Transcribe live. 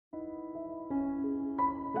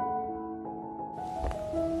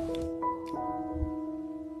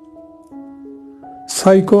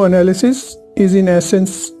Psychoanalysis is in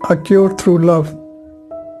essence a cure through love.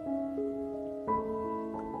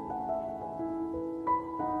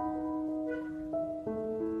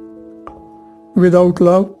 Without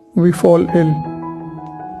love, we fall ill.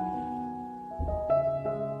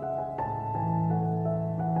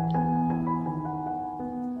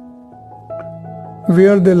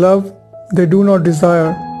 Where they love, they do not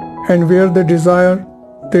desire, and where they desire,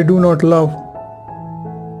 they do not love.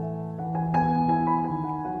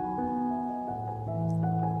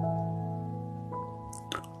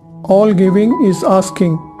 All giving is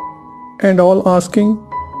asking, and all asking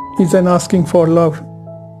is an asking for love.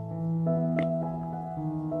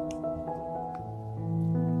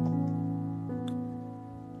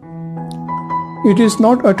 It is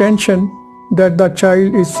not attention that the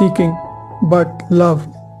child is seeking, but love.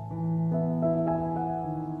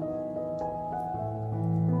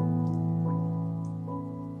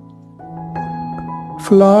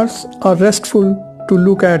 Flowers are restful to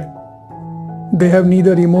look at. They have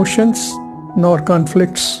neither emotions nor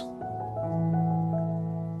conflicts.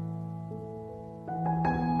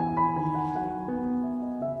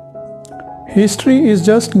 History is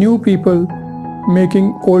just new people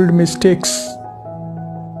making old mistakes.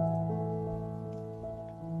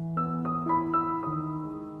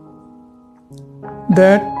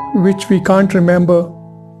 That which we can't remember,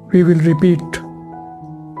 we will repeat.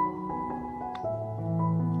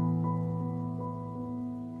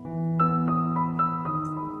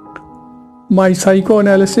 My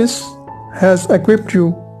psychoanalysis has equipped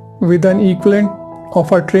you with an equivalent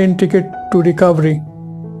of a train ticket to recovery.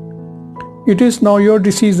 It is now your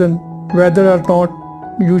decision whether or not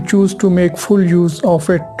you choose to make full use of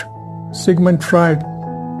it. Sigmund Freud.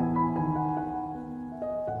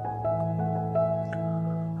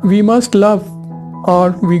 We must love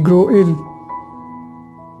or we grow ill.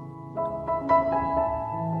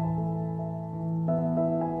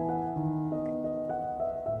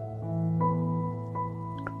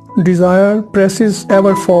 Desire presses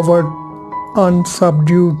ever forward,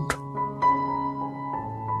 unsubdued.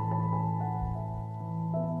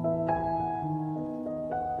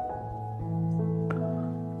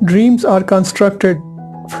 Dreams are constructed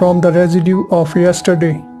from the residue of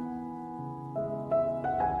yesterday.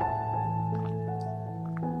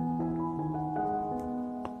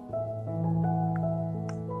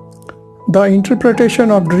 The interpretation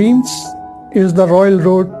of dreams is the royal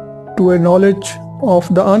road to a knowledge of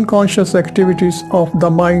the unconscious activities of the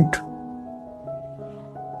mind.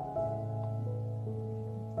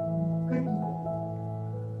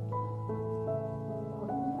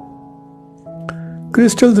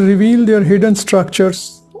 Crystals reveal their hidden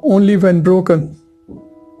structures only when broken.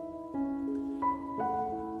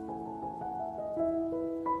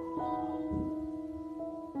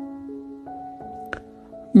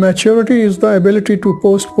 Maturity is the ability to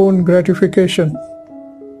postpone gratification.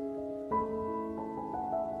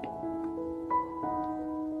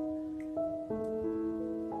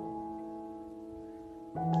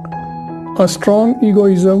 A strong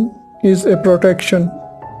egoism is a protection.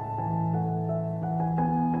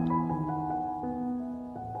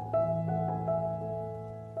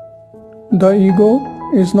 The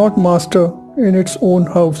ego is not master in its own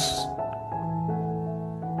house.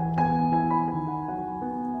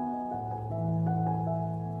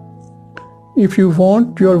 If you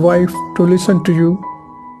want your wife to listen to you,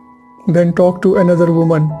 then talk to another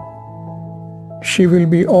woman. She will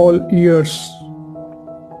be all ears.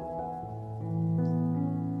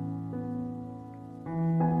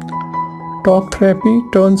 Talk therapy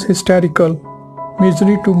turns hysterical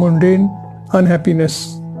misery to mundane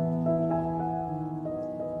unhappiness.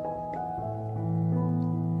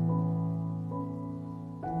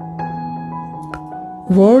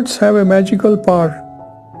 Words have a magical power.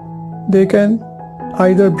 They can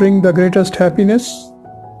either bring the greatest happiness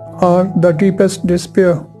or the deepest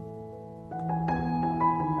despair.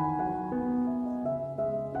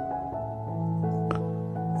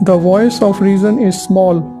 The voice of reason is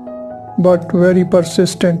small but very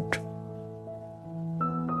persistent.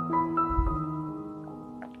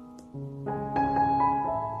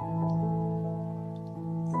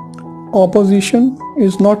 Opposition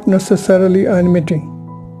is not necessarily enmity.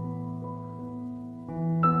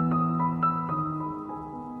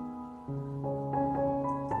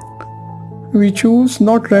 We choose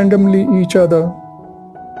not randomly each other.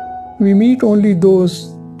 We meet only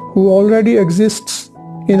those who already exists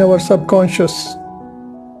in our subconscious.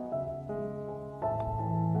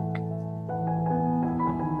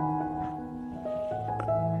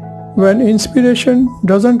 When inspiration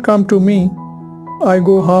doesn't come to me, I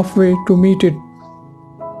go halfway to meet it.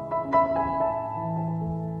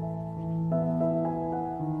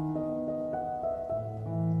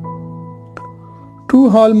 Two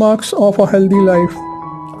hallmarks of a healthy life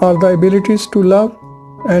are the abilities to love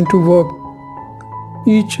and to work.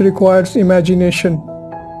 Each requires imagination.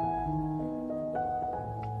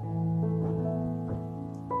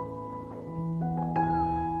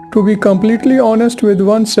 To be completely honest with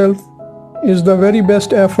oneself is the very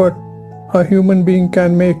best effort a human being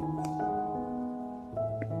can make.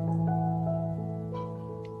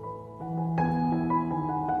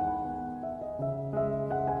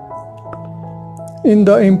 In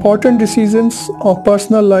the important decisions of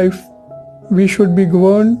personal life, we should be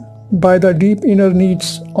governed by the deep inner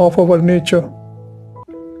needs of our nature.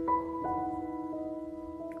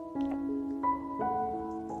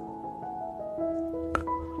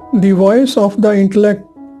 The voice of the intellect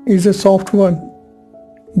is a soft one,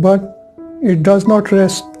 but it does not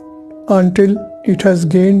rest until it has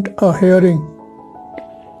gained a hearing.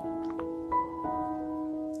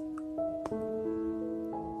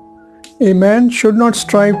 A man should not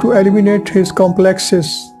strive to eliminate his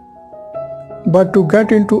complexes, but to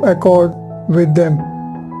get into accord with them.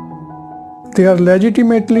 They are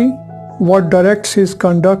legitimately what directs his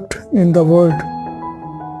conduct in the world.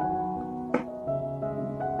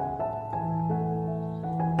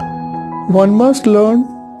 One must learn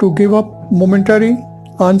to give up momentary,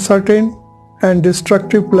 uncertain, and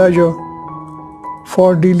destructive pleasure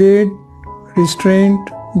for delayed, restrained,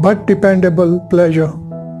 but dependable pleasure.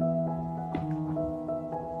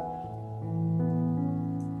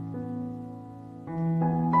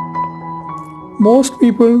 Most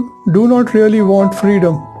people do not really want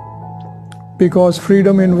freedom because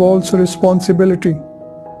freedom involves responsibility,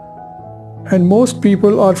 and most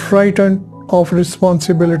people are frightened of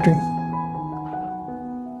responsibility.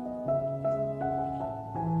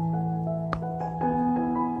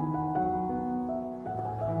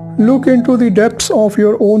 Look into the depths of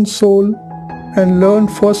your own soul and learn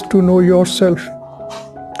first to know yourself.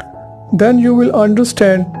 Then you will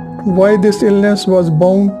understand why this illness was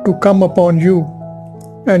bound to come upon you,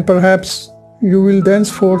 and perhaps you will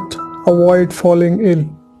thenceforth avoid falling ill.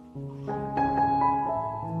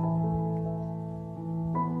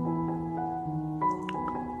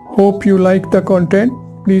 Hope you like the content.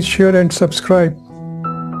 Please share and subscribe.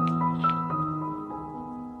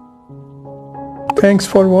 Thanks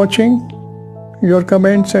for watching. Your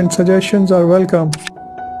comments and suggestions are welcome.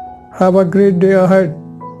 Have a great day ahead.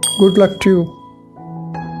 Good luck to you.